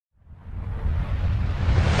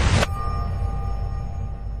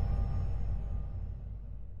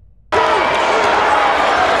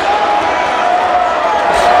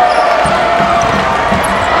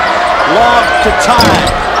time.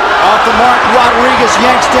 Off the mark, Rodriguez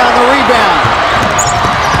yanks down the rebound.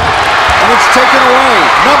 And it's taken away.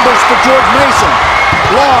 Numbers for George Mason.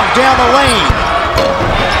 Long down the lane.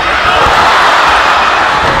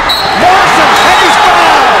 Morrison, and he's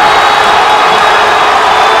fouled.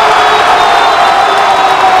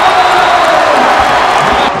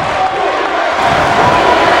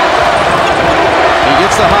 He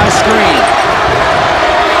gets the high screen.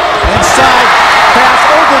 Inside, pass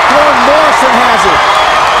overthrown. Morrison has it.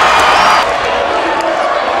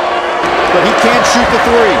 But he can't shoot the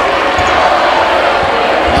three.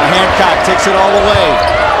 Now Hancock takes it all the way.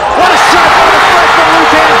 What a shot from the freshman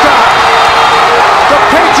Luke Hancock. The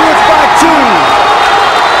Patriots by 2.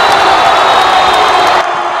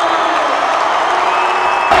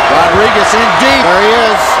 Rodriguez in deep. There he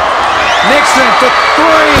is. Nixon for 3.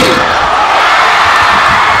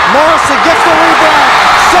 Morrison gets the rebound.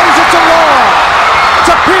 Sends it to Law.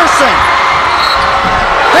 To Pearson.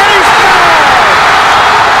 And he's fouled.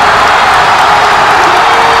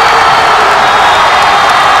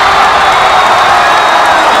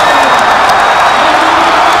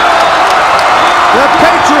 The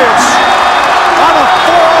Patriots on a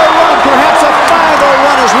 4-0 run, perhaps a 5-0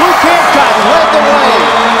 run as Luke Hancock led the way.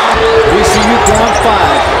 VCU down 5.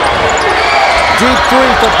 Deep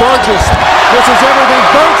 3 for Burgess. This is everything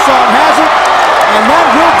Birdsong has it, and that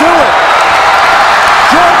will do it.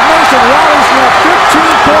 George Mason rallies from a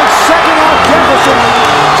 15-point second-half deficit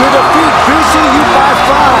to defeat VCU by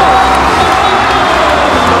 5.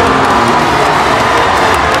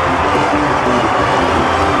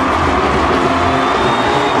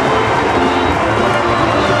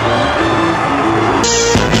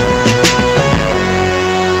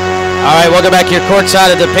 All right, welcome back here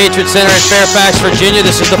courtside at the Patriot Center in Fairfax, Virginia.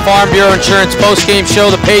 This is the Farm Bureau Insurance postgame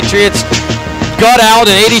show. The Patriots gut out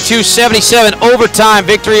an 82-77 overtime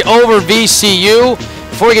victory over VCU.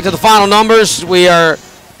 Before we get to the final numbers, we are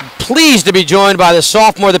pleased to be joined by the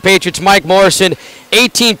sophomore of the Patriots, Mike Morrison.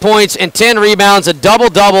 18 points and 10 rebounds, a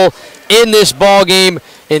double-double in this ball game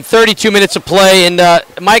in 32 minutes of play. And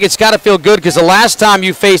Mike, it's got to feel good because the last time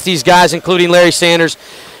you faced these guys, including Larry Sanders,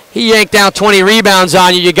 he yanked down 20 rebounds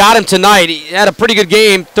on you. You got him tonight. He had a pretty good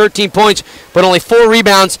game, 13 points, but only 4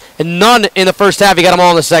 rebounds and none in the first half. He got them all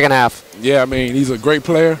in the second half. Yeah, I mean, he's a great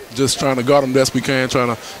player. Just trying to guard him best we can,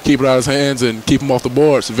 trying to keep it out of his hands and keep him off the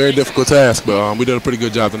board. It's a very difficult task, but we did a pretty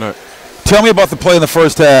good job tonight. Tell me about the play in the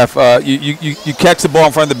first half. You catch the ball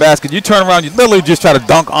in front of the basket. You turn around, you literally just try to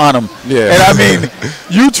dunk on him. Yeah. And, I mean,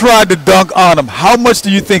 you tried to dunk on him. How much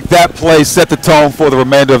do you think that play set the tone for the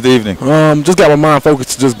remainder of the evening? Just got my mind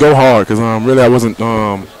focused to just go hard because really I wasn't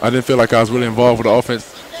I didn't feel like I was really involved with the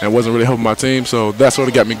offense and wasn't really helping my team, so that sort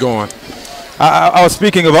of got me going. I was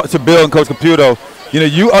speaking to Bill and Coach Caputo. You know,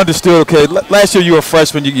 you understood, okay, last year you were a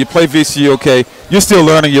freshman, you played VCU, okay, you're still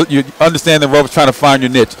learning, you understand the ropes, trying to find your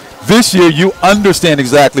niche. This year you understand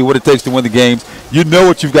exactly what it takes to win the games. You know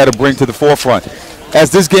what you've got to bring to the forefront.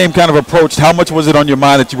 As this game kind of approached, how much was it on your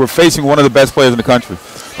mind that you were facing one of the best players in the country?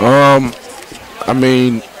 I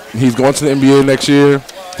mean, he's going to the NBA next year.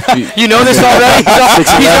 You know this already?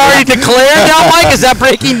 He's already declared now, Mike? Is that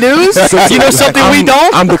breaking news? You know something we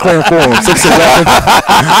don't? I'm declaring for him. 6'11".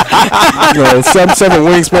 7'7"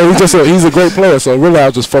 wingspan. He's a great player. So really, I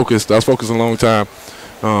was just focused. I was focused a long time.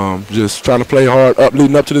 Just trying to play hard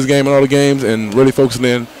leading up to this game and all the games, and really focusing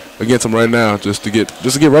in against him right now just to get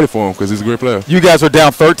ready for him because he's a great player. You guys were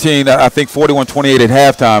down 13, I think 41-28 at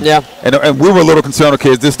halftime. Yeah. And we were a little concerned,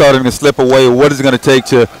 okay, is this starting to slip away? What is it going to take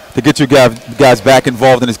to get you guys back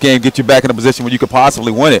involved in this game, get you back in a position where you could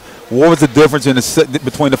possibly win it? What was the difference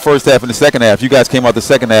between the first half and the second half? You guys came out the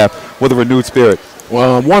second half with a renewed spirit.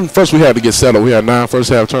 Well, first we had to get settled. We had 9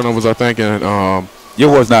 first half turnovers, I think, and it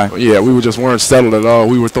was 9. Yeah, we weren't settled at all.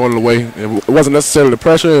 We were throwing it away. It wasn't necessarily the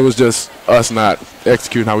pressure. It was just us not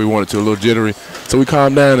executing how we wanted to, a little jittery. So we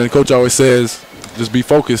calmed down, and Coach always says, just be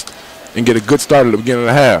focused and get a good start at the beginning of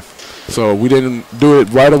the half. So we didn't do it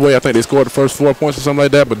right away. I think they scored the first 4 points or something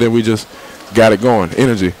like that, but then we just got it going,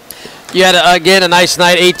 energy. You had, again, a nice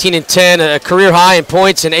night, 18 and 10, a career high in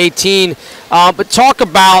points in 18. But talk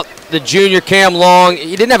about the junior Cam Long.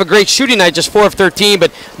 He didn't have a great shooting night, just 4 of 13,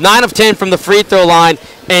 but 9 of 10 from the free throw line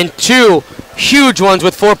and 2 huge ones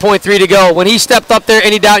with 4.3 to go. When he stepped up there,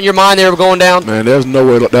 any doubt in your mind they were going down? Man, there's no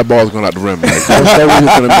way that ball's going out the rim. Like, there's no way he's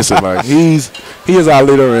going to miss it. Like, he is our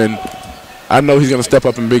leader, and I know he's going to step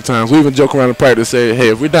up in big times. We even joke around in practice, say, hey,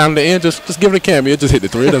 if we're down in the end, just give it a cameo. Just hit the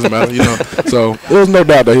three. It doesn't matter, you know. So there was no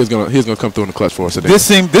doubt that he's gonna come through in the clutch for us today.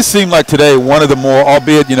 This seemed like today one of the more,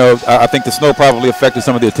 albeit, you know, I think the snow probably affected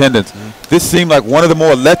some of the attendance. This seemed like one of the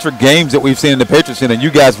more electric games that we've seen in the Patriot Center, and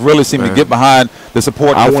you guys really seem to get behind the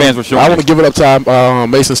support the fans were showing. I want to give it up to our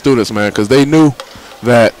Mason students, man, because they knew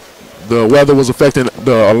that the weather was affecting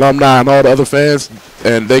the alumni and all the other fans,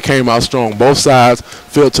 and they came out strong. Both sides,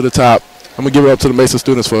 filled to the top. I'm going to give it up to the Mason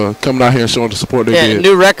students for coming out here and showing the support they did.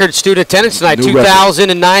 New record student attendance tonight.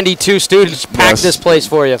 2,092 students packed this place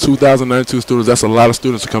for you. 2,092 students. That's a lot of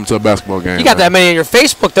students to come to a basketball game. You got that many on your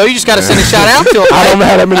Facebook, though. You just got to send a shout-out to them. I don't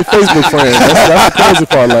have that many Facebook friends. That's the crazy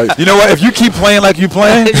part. Like, you know what? If you keep playing like you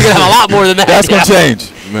playing, you're going to have a lot more than that. That's going to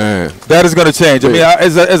change. Man. That is going to change. I mean,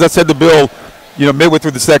 as I said to Bill, you know, midway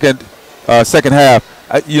through the second half,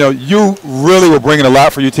 you know, you really were bringing a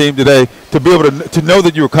lot for your team today to be able to know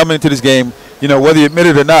that you were coming into this game. You know, whether you admit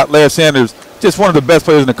it or not, Larry Sanders, just one of the best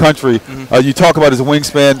players in the country. You talk about his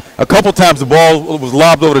wingspan. A couple times the ball was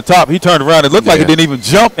lobbed over the top. He turned around. It looked like he didn't even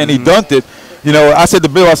jump, and he dunked it. You know, I said to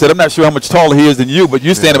Bill, I said, I'm not sure how much taller he is than you, but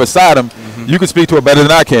you're standing beside him. You can speak to it better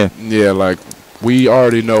than I can. Yeah, like, we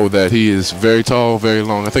already know that he is very tall, very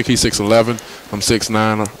long. I think he's 6'11". I'm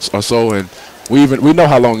 6'9" or so, and we know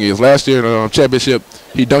how long he is. Last year in the championship,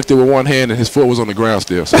 he dunked it with one hand, and his foot was on the ground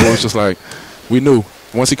still. So it was just like, we knew.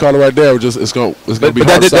 Once he caught it right there, it's gonna be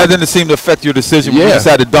hard. But that didn't seem to affect your decision when you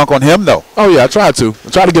decided to dunk on him, though. Oh, yeah, I tried to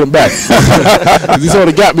get him back. He sort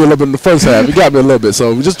of got me a little bit in the first half. He got me a little bit.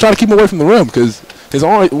 So we just try to keep him away from the rim because his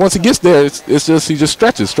arm, once he gets there, he just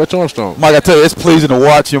stretches. Stretch Armstrong. Mike, I tell you, it's pleasing to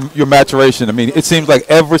watch your maturation. I mean, it seems like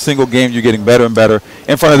every single game you're getting better and better.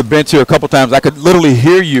 In front of the bench here a couple times, I could literally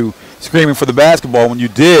hear you screaming for the basketball. When you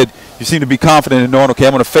did, you seem to be confident in knowing, okay,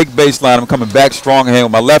 I'm on a fake baseline. I'm coming back strong hand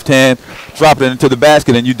with my left hand, dropping it into the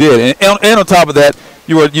basket, and you did. And on top of that,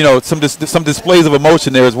 you were, you know, some displays of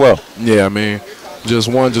emotion there as well. Yeah, I mean, just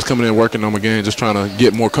coming in, working on my game, just trying to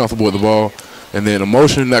get more comfortable with the ball. And then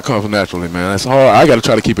emotion, that comes naturally, man. That's hard. I got to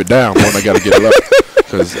try to keep it down more than I got to get it up.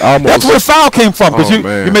 That's where the foul came from. Because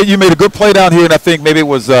you made a good play down here, and I think maybe it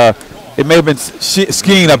was it may have been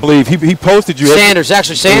Skeen, I believe. He posted you. Sanders.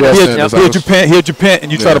 He had you pent,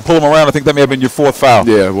 and you tried to pull him around. I think that may have been your fourth foul.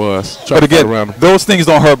 Yeah, it was. But again, those things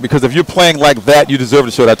don't hurt because if you're playing like that, you deserve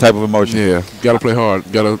to show that type of emotion. Yeah, got to play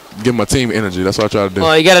hard. Got to give my team energy. That's what I try to do.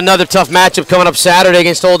 Well, you got another tough matchup coming up Saturday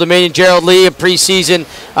against Old Dominion. Gerald Lee, a preseason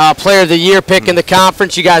player of the year pick in the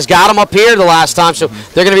conference. You guys got him up here the last time, so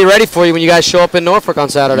they're going to be ready for you when you guys show up in Norfolk on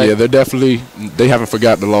Saturday. Yeah, they haven't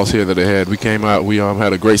forgotten the loss here that they had. We came out, we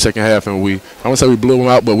had a great second half, and I won't say we blew them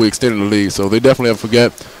out, but we extended the lead. So they definitely haven't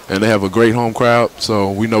forget, and they have a great home crowd.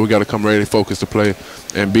 So we know we got to come ready, focused to play,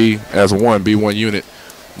 and be one unit.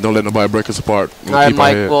 Don't let nobody break us apart. All right,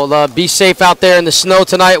 Mike. Well, be safe out there in the snow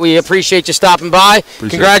tonight. We appreciate you stopping by.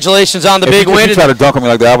 Congratulations on the big win. If you try to dunk on me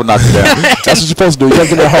like that, I would knock you down. That's what you're supposed to do. You got to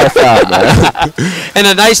give me a hard foul, man. And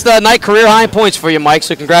a nice night career high in points for you, Mike.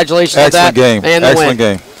 So congratulations on that. Excellent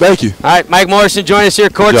game. Thank you. All right, Mike Morrison join us here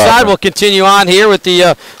courtside. We'll continue on here with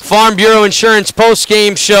the Farm Bureau Insurance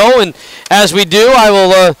post-game show. And as we do, I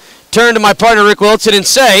will turn to my partner, Rick Wilson, and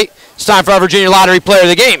say, it's time for our Virginia Lottery Player of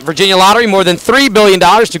the Game. Virginia Lottery, more than $3 billion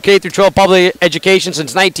to K-12 public education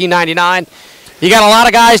since 1999. You got a lot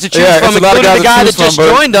of guys to choose from, including the guy that just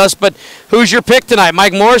joined us. But who's your pick tonight?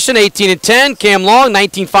 Mike Morrison, 18-10. Cam Long,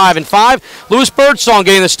 19-5-5. Lewis Birdsong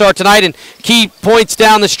getting the start tonight, and key points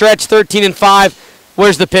down the stretch, 13-5.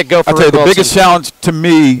 Where's the pick go for Rick Wilson? The biggest challenge to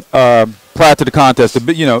me prior to the contest,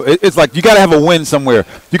 it's like you got to have a win somewhere.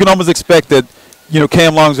 You can almost expect that,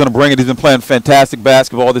 Cam Long's going to bring it. He's been playing fantastic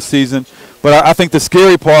basketball this season. But I think the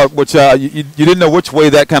scary part, which you didn't know which way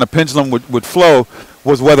that kind of pendulum would flow,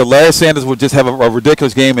 was whether Larry Sanders would just have a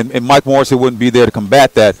ridiculous game and Mike Morrison wouldn't be there to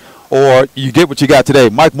combat that, or you get what you got today.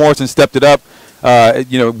 Mike Morrison stepped it up.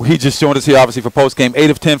 He just joined us here, obviously, for postgame. 8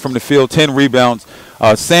 of 10 from the field, 10 rebounds.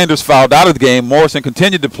 Sanders fouled out of the game. Morrison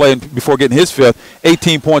continued to play before getting his fifth,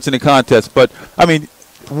 18 points in the contest. But, I mean,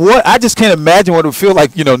 I just can't imagine what it would feel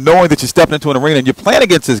like, knowing that you're stepping into an arena and you're playing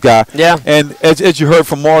against this guy. Yeah. And as you heard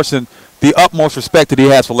from Morrison, the utmost respect that he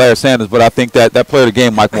has for Larry Sanders, but I think that player of the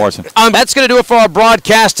game, Mike Morrison. That's going to do it for our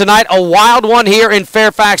broadcast tonight. A wild one here in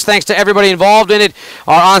Fairfax. Thanks to everybody involved in it.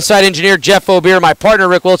 Our on-site engineer, Jeff O'Beer, my partner,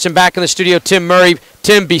 Rick Wilson, back in the studio, Tim Murray.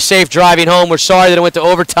 Tim, be safe driving home. We're sorry that it went to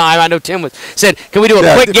overtime. I know Tim said, can we do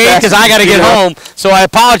a quick game because I got to get home. So I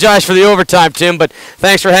apologize for the overtime, Tim, but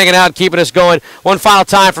thanks for hanging out and keeping us going. One final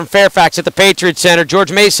time from Fairfax at the Patriot Center.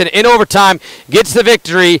 George Mason in overtime gets the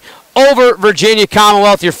victory over Virginia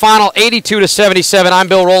Commonwealth. Your final 82-77. I'm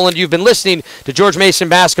Bill Rowland. You've been listening to George Mason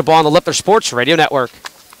Basketball on the Lippler Sports Radio Network.